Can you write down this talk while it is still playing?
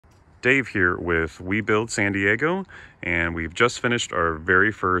Dave here with We Build San Diego, and we've just finished our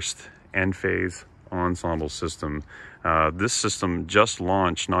very first Enphase Ensemble system. This system just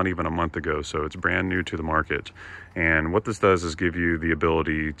launched not even a month ago, so it's brand new to the market. And what this does is give you the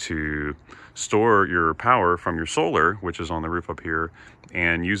ability to store your power from your solar, which is on the roof up here,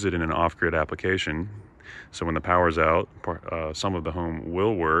 and use it in an off-grid application. So when the power's out, some of the home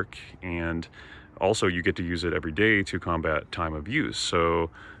will work, and also you get to use it every day to combat time of use. So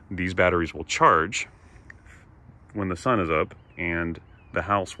these batteries will charge when the sun is up, and the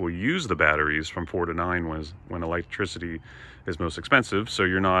house will use the batteries from 4 to 9 when electricity is most expensive. So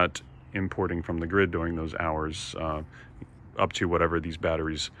you're not importing from the grid during those hours, up to whatever these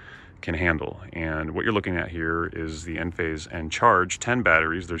batteries can handle. And what you're looking at here is the Enphase Encharge 10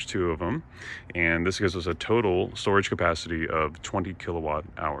 batteries. There's 2 of them, and this gives us a total storage capacity of 20 kilowatt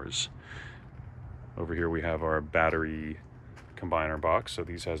hours. Over here we have our battery combiner box. So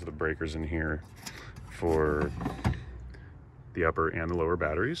these has the breakers in here for the upper and the lower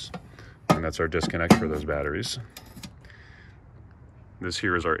batteries, and that's our disconnect for those batteries. This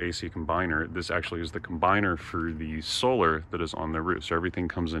here is our AC combiner. This actually is the combiner for the solar that is on the roof. So everything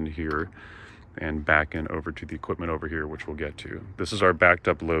comes in here and back in over to the equipment over here, which we'll get to. This is our backed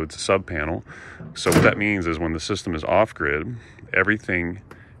up loads sub panel. So what that means is when the system is off grid, everything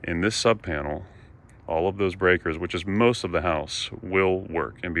in this sub panel, all of those breakers, which is most of the house, will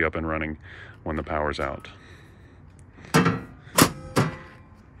work and be up and running when the power's out.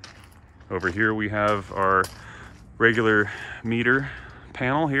 Over here we have our regular meter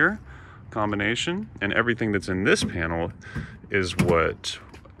panel here, combination, and everything that's in this panel is what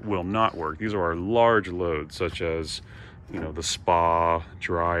will not work. These are our large loads, such as, you know, the spa,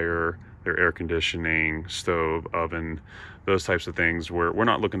 dryer, their air conditioning, stove, oven, those types of things. Where we're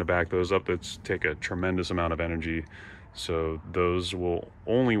not looking to back those up. That's take a tremendous amount of energy. So those will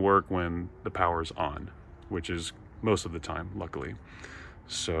only work when the power is on, which is most of the time, luckily.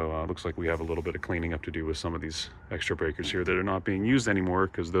 So looks like we have a little bit of cleaning up to do with some of these extra breakers here that are not being used anymore,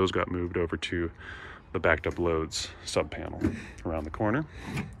 because those got moved over to the backed up loads sub panel around the corner.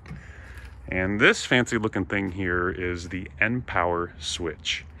 And this fancy looking thing here is the N-Power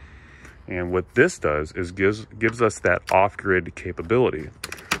switch. And what this does is gives us that off-grid capability.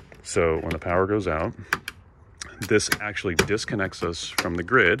 So when the power goes out, this actually disconnects us from the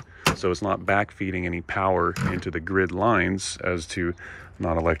grid, so it's not backfeeding any power into the grid lines as to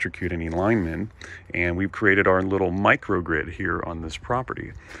not electrocute any linemen. And we've created our little microgrid here on this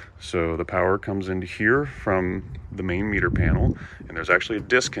property. So the power comes into here from the main meter panel, and there's actually a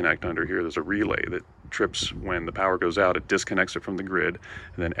disconnect under here. There's a relay that trips when the power goes out. It disconnects it from the grid,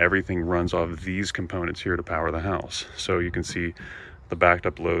 and then everything runs off of these components here to power the house. So you can see the backed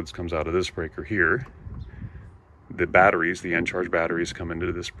up loads comes out of this breaker here. The batteries, the Encharge batteries, come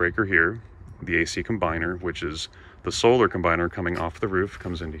into this breaker here. The AC combiner, which is the solar combiner coming off the roof,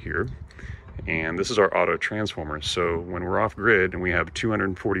 comes into here. And this is our auto transformer. So when we're off grid and we have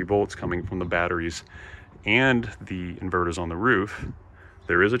 240 volts coming from the batteries and the inverters on the roof,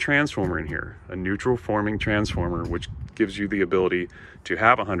 there is a transformer in here, a neutral forming transformer, which gives you the ability to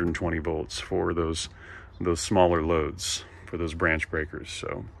have 120 volts for those smaller loads, for those branch breakers.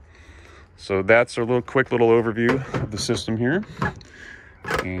 So that's our quick little overview of the system here.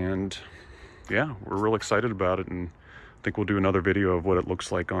 And yeah, we're real excited about it, and I think we'll do another video of what it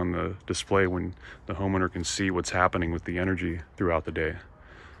looks like on the display when the homeowner can see what's happening with the energy throughout the day.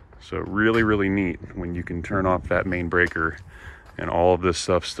 So really, really neat when you can turn off that main breaker and all of this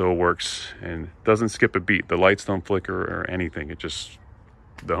stuff still works and doesn't skip a beat. The lights don't flicker or anything. It just,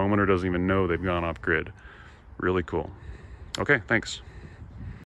 the homeowner doesn't even know they've gone off grid. Really cool. Okay, thanks.